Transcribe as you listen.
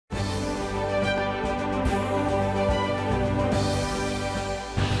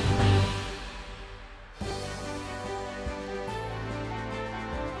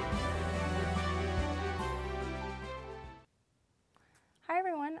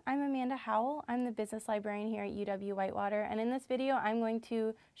I'm Amanda Howell. I'm the business librarian here at UW-Whitewater, and in this video I'm going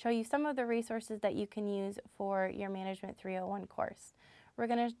to show you some of the resources that you can use for your Management 301 course. We're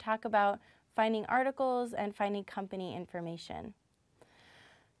going to talk about finding articles and finding company information.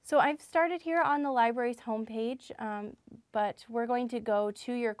 So I've started here on the library's homepage, but we're going to go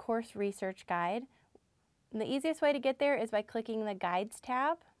to your course research guide. And the easiest way to get there is by clicking the Guides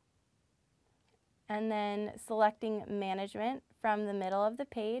tab and then selecting Management from the middle of the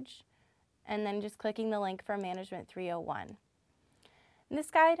page, and then just clicking the link for Management 301. And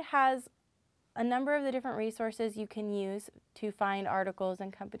this guide has a number of the different resources you can use to find articles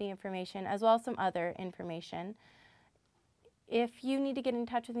and company information, as well as some other information. If you need to get in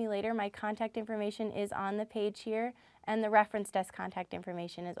touch with me later, my contact information is on the page here, and the reference desk contact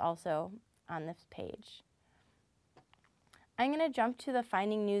information is also on this page. I'm going to jump to the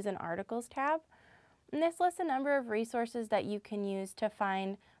Finding News and Articles tab. And this lists a number of resources that you can use to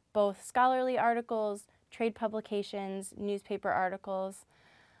find both scholarly articles, trade publications, newspaper articles.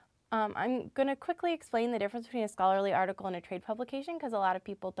 I'm going to quickly explain the difference between a scholarly article and a trade publication because a lot of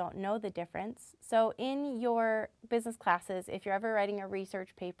people don't know the difference. So in your business classes, if you're ever writing a research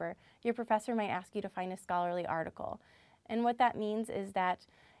paper, your professor might ask you to find a scholarly article. And what that means is that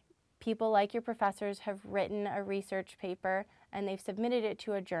people like your professors have written a research paper and they've submitted it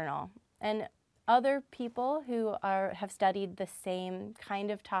to a journal. And other people who have studied the same kind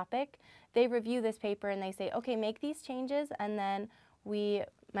of topic, they review this paper and they say, okay, make these changes and then we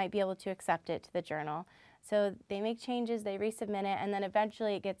might be able to accept it to the journal. So they make changes, they resubmit it, and then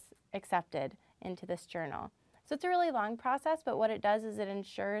eventually it gets accepted into this journal. So it's a really long process, but what it does is it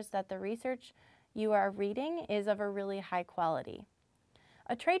ensures that the research you are reading is of a really high quality.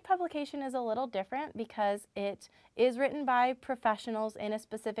 A trade publication is a little different because it is written by professionals in a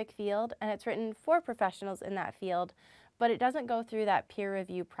specific field and it's written for professionals in that field, but it doesn't go through that peer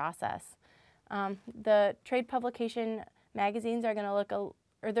review process. The trade publication magazines are going to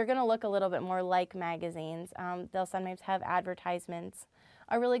look a little bit more like magazines. They'll sometimes have advertisements.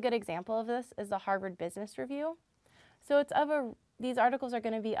 A really good example of this is the Harvard Business Review. So these articles are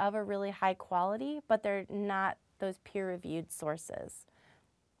going to be of a really high quality, but they're not those peer-reviewed sources.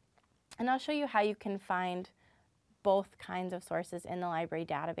 And I'll show you how you can find both kinds of sources in the library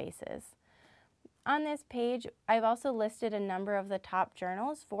databases. On this page, I've also listed a number of the top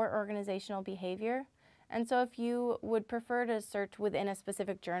journals for organizational behavior. And so if you would prefer to search within a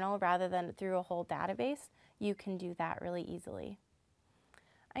specific journal rather than through a whole database, you can do that really easily.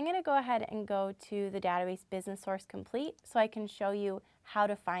 I'm going to go ahead and go to the database Business Source Complete so I can show you how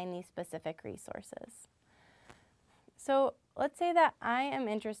to find these specific resources. So let's say that I am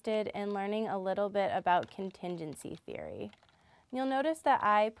interested in learning a little bit about contingency theory. You'll notice that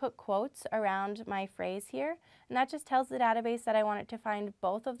I put quotes around my phrase here, and that just tells the database that I want it to find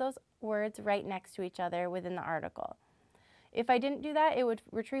both of those words right next to each other within the article. If I didn't do that, it would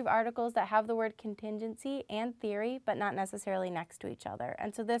retrieve articles that have the word contingency and theory, but not necessarily next to each other.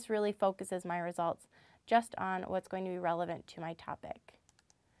 And so this really focuses my results just on what's going to be relevant to my topic.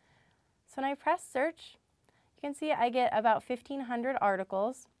 So when I press search, you can see I get about 1,500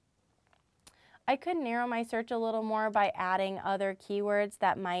 articles. I could narrow my search a little more by adding other keywords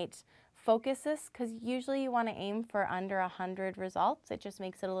that might focus this, because usually you want to aim for under 100 results. It just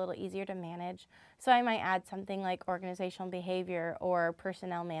makes it a little easier to manage. So I might add something like organizational behavior or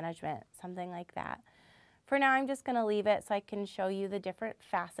personnel management, something like that. For now, I'm just going to leave it so I can show you the different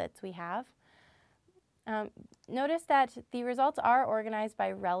facets we have. Notice that the results are organized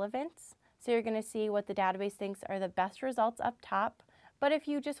by relevance. So you're going to see what the database thinks are the best results up top. But if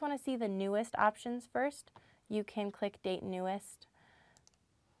you just want to see the newest options first, you can click Date Newest.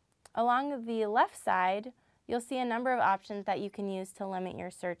 Along the left side, you'll see a number of options that you can use to limit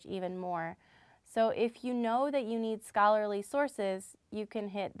your search even more. So if you know that you need scholarly sources, you can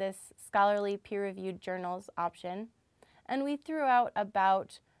hit this Scholarly Peer-Reviewed Journals option. And we threw out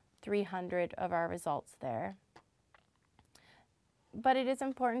about 300 of our results there. But it is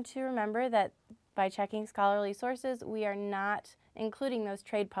important to remember that by checking scholarly sources, we are not including those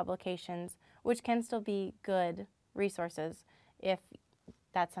trade publications, which can still be good resources if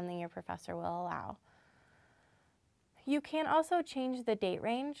that's something your professor will allow. You can also change the date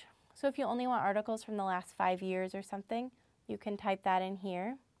range. So if you only want articles from the last 5 years or something, you can type that in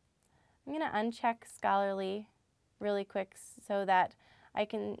here. I'm going to uncheck scholarly really quick so that I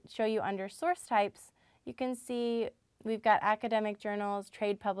can show you under source types. You can see we've got academic journals,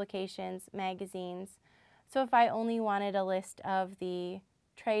 trade publications, magazines. So if I only wanted a list of the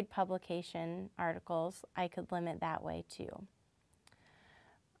trade publication articles, I could limit that way too.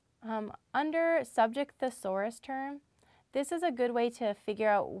 Under subject thesaurus term, This is a good way to figure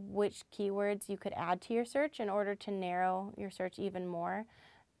out which keywords you could add to your search in order to narrow your search even more.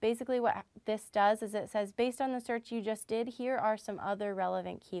 Basically what this does is it says, based on the search you just did, here are some other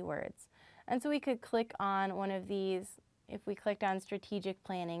relevant keywords. And so we could click on one of these. If we clicked on strategic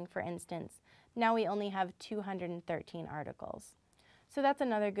planning, for instance, now we only have 213 articles. So that's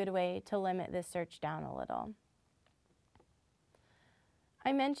another good way to limit this search down a little.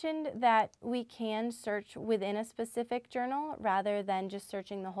 I mentioned that we can search within a specific journal rather than just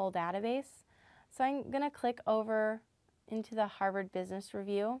searching the whole database. So I'm going to click over into the Harvard Business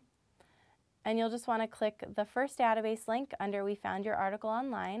Review, and you'll just want to click the first database link under We Found Your Article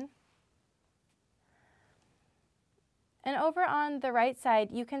Online. And over on the right side,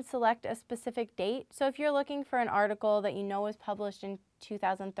 you can select a specific date. So if you're looking for an article that you know was published in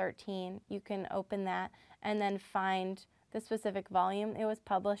 2013, you can open that and then find the specific volume it was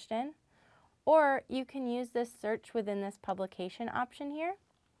published in. Or you can use this search within this publication option here.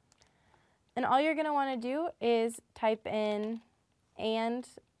 And all you're going to want to do is type in and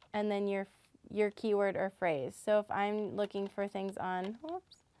then your keyword or phrase. So if I'm looking for things on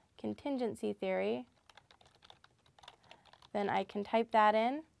contingency theory, then I can type that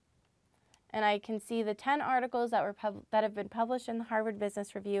in, and I can see the 10 articles that have been published in the Harvard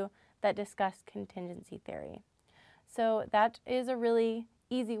Business Review that discuss contingency theory. So that is a really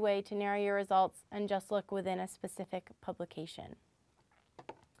easy way to narrow your results and just look within a specific publication.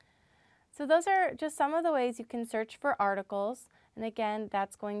 So those are just some of the ways you can search for articles, and again,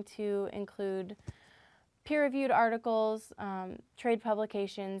 that's going to include peer-reviewed articles, trade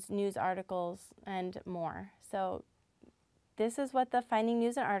publications, news articles, and more. So this is what the Finding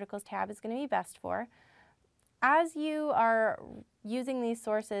News and Articles tab is going to be best for. As you are using these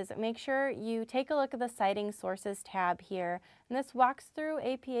sources, make sure you take a look at the Citing Sources tab here. And this walks through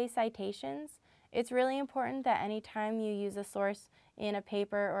APA citations. It's really important that anytime you use a source in a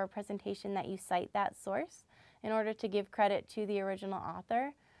paper or a presentation that you cite that source in order to give credit to the original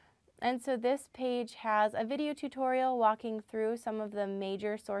author. And so this page has a video tutorial walking through some of the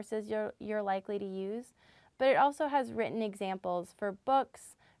major sources you're likely to use. But it also has written examples for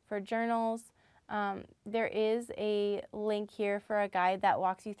books, for journals. There is a link here for a guide that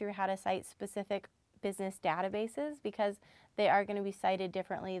walks you through how to cite specific business databases because they are going to be cited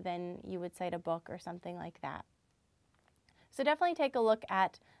differently than you would cite a book or something like that. So definitely take a look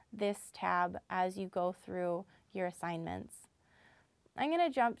at this tab as you go through your assignments. I'm going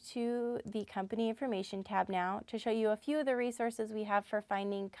to jump to the Company Information tab now to show you a few of the resources we have for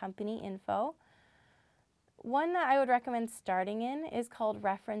finding company info. One that I would recommend starting in is called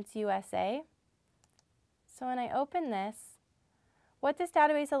Reference USA. So when I open this, what this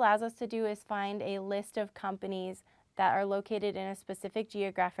database allows us to do is find a list of companies that are located in a specific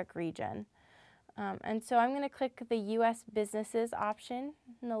geographic region. And so I'm going to click the U.S. Businesses option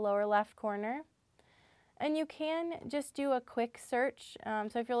in the lower left corner. And you can just do a quick search.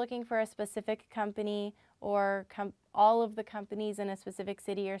 So if you're looking for a specific company or all of the companies in a specific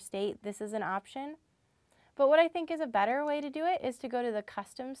city or state, this is an option. But what I think is a better way to do it is to go to the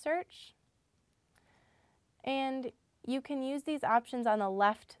custom search. And you can use these options on the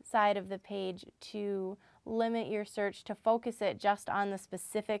left side of the page to limit your search to focus it just on the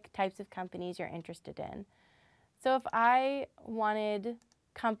specific types of companies you're interested in. So if I wanted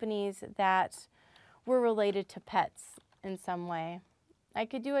companies that were related to pets in some way, I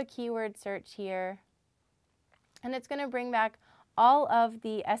could do a keyword search here, and it's going to bring back all of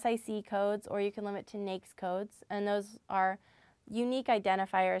the SIC codes, or you can limit to NAICS codes, and those are unique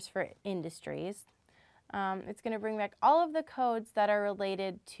identifiers for industries. It's going to bring back all of the codes that are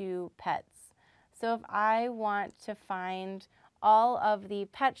related to pets. So if I want to find all of the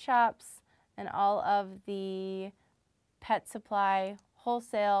pet shops and all of the pet supply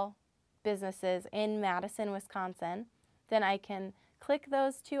wholesale businesses in Madison, Wisconsin, then I can click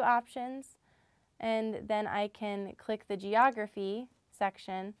those two options, and then I can click the geography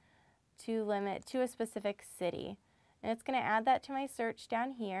section to limit to a specific city. And it's going to add that to my search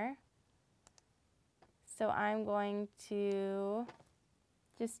down here. So I'm going to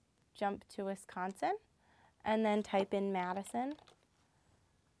just jump to Wisconsin and then type in Madison.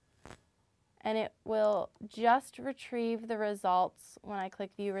 And it will just retrieve the results when I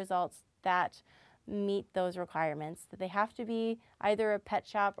click View Results that meet those requirements. That they have to be either a pet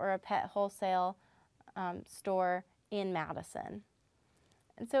shop or a pet wholesale store in Madison.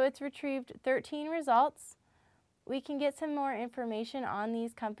 And so it's retrieved 13 results. We can get some more information on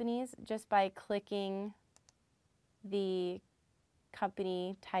these companies just by clicking the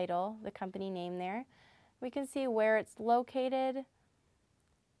company title, the company name there. We can see where it's located,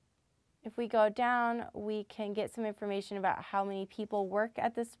 If we go down, we can get some information about how many people work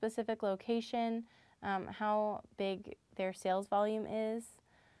at this specific location, how big their sales volume is.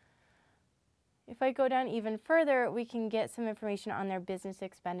 If I go down even further, we can get some information on their business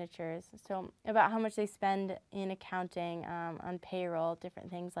expenditures, so about how much they spend in accounting, on payroll,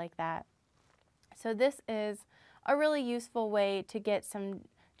 different things like that. So this is a really useful way to get some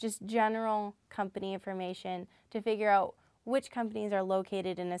just general company information to figure out which companies are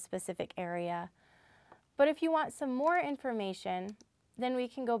located in a specific area. But if you want some more information, then we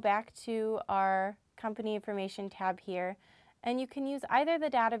can go back to our company information tab here, and you can use either the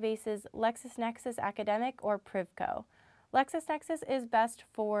databases LexisNexis Academic or Privco. LexisNexis is best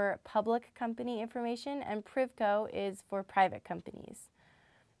for public company information, and Privco is for private companies.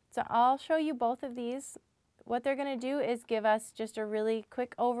 So I'll show you both of these. What they're going to do is give us just a really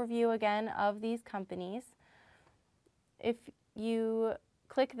quick overview again of these companies. If you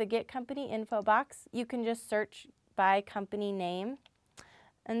click the Get Company Info box, you can just search by company name.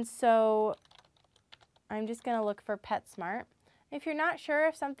 And so I'm just going to look for PetSmart. If you're not sure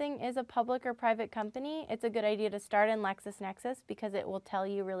if something is a public or private company, it's a good idea to start in LexisNexis because it will tell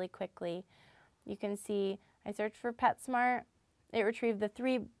you really quickly. You can see I searched for PetSmart. It retrieved the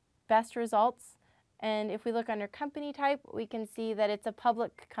 3 best results. And if we look under company type, we can see that it's a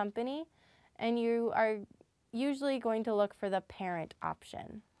public company, and you are usually going to look for the parent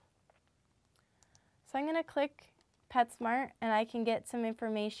option. So I'm going to click PetSmart, and I can get some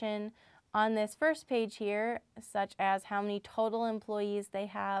information on this first page here, such as how many total employees they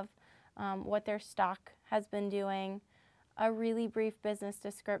have, what their stock has been doing, a really brief business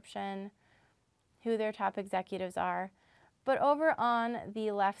description, who their top executives are. But over on the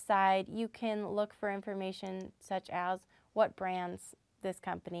left side, you can look for information such as what brands this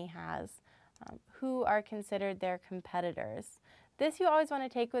company has, who are considered their competitors. This you always want to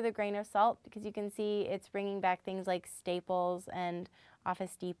take with a grain of salt because you can see it's bringing back things like Staples and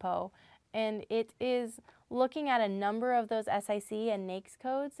Office Depot. And it is looking at a number of those SIC and NAICS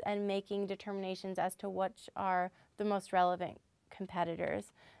codes and making determinations as to which are the most relevant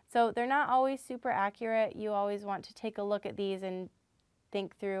competitors. So they're not always super accurate. You always want to take a look at these and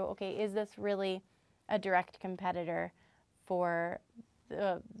think through, okay, is this really a direct competitor for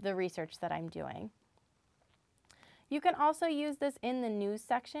the research that I'm doing? You can also use this in the news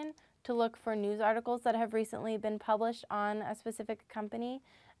section to look for news articles that have recently been published on a specific company.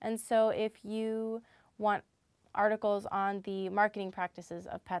 And so if you want articles on the marketing practices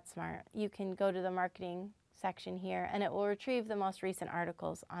of PetSmart, you can go to the marketing section here and it will retrieve the most recent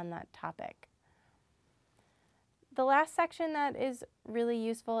articles on that topic. The last section that is really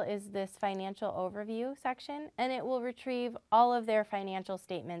useful is this financial overview section, and it will retrieve all of their financial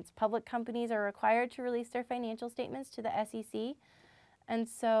statements. Public companies are required to release their financial statements to the SEC, and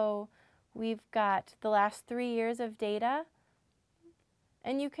so we've got the last 3 years of data,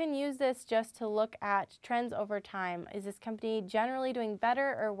 and you can use this just to look at trends over time. Is this company generally doing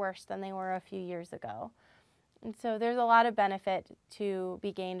better or worse than they were a few years ago? And so there's a lot of benefit to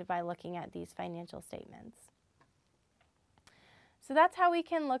be gained by looking at these financial statements. So that's how we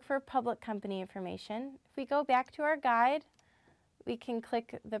can look for public company information. If we go back to our guide, we can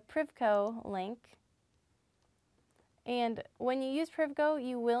click the Privco link. And when you use Privco,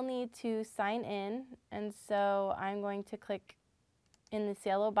 you will need to sign in. And so I'm going to click in this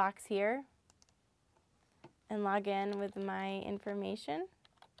yellow box here and log in with my information.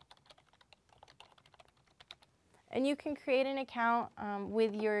 And you can create an account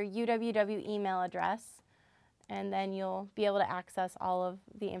with your UW email address, and then you'll be able to access all of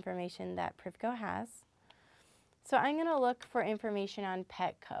the information that Privco has. So I'm going to look for information on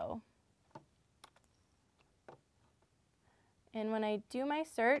Petco. And when I do my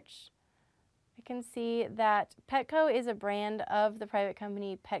search, I can see that Petco is a brand of the private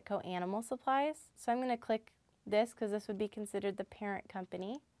company Petco Animal Supplies. So I'm going to click this because this would be considered the parent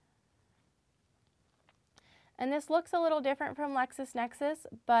company. And this looks a little different from LexisNexis,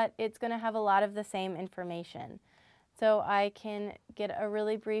 but it's going to have a lot of the same information. So I can get a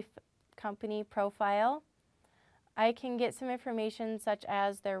really brief company profile. I can get some information such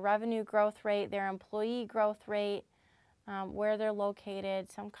as their revenue growth rate, their employee growth rate, where they're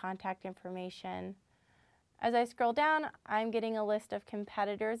located, some contact information. As I scroll down, I'm getting a list of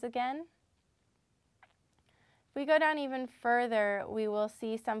competitors again. If we go down even further, we will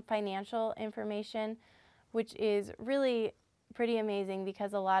see some financial information, which is really pretty amazing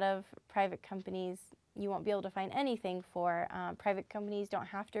because a lot of private companies you won't be able to find anything for. Private companies don't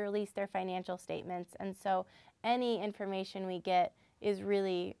have to release their financial statements, and so any information we get is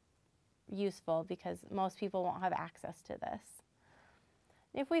really useful because most people won't have access to this.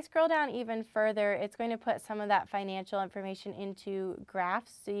 If we scroll down even further, it's going to put some of that financial information into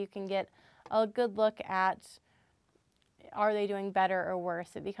graphs so you can get a good look at, are they doing better or worse?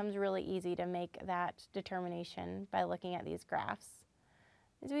 It becomes really easy to make that determination by looking at these graphs.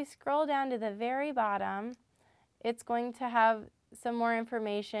 As we scroll down to the very bottom, it's going to have some more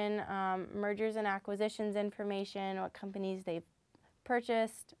information, mergers and acquisitions information, what companies they've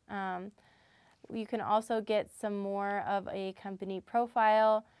purchased. You can also get some more of a company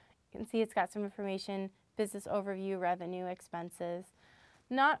profile. You can see it's got some information, business overview, revenue, expenses.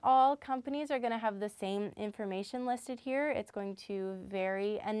 Not all companies are going to have the same information listed here. It's going to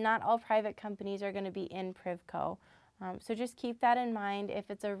vary, and not all private companies are going to be in PrivCo. So just keep that in mind. If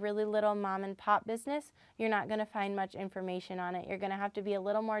it's a really little mom and pop business, you're not going to find much information on it. You're going to have to be a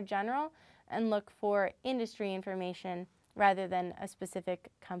little more general and look for industry information rather than a specific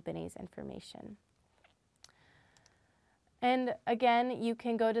company's information. And again, you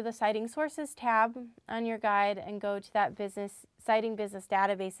can go to the Citing Sources tab on your guide and go to that Citing Business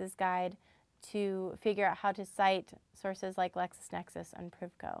Databases guide to figure out how to cite sources like LexisNexis and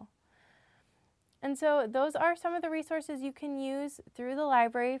PrivCo. And so those are some of the resources you can use through the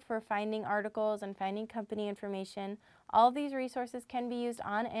library for finding articles and finding company information. All of these resources can be used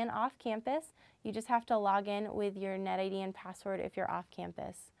on and off campus. You just have to log in with your NetID and password if you're off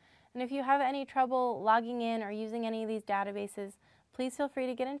campus. And if you have any trouble logging in or using any of these databases, please feel free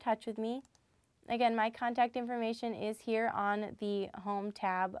to get in touch with me. Again, my contact information is here on the home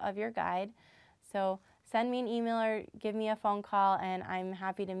tab of your guide. So send me an email or give me a phone call, and I'm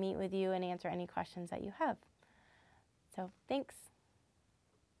happy to meet with you and answer any questions that you have. So thanks.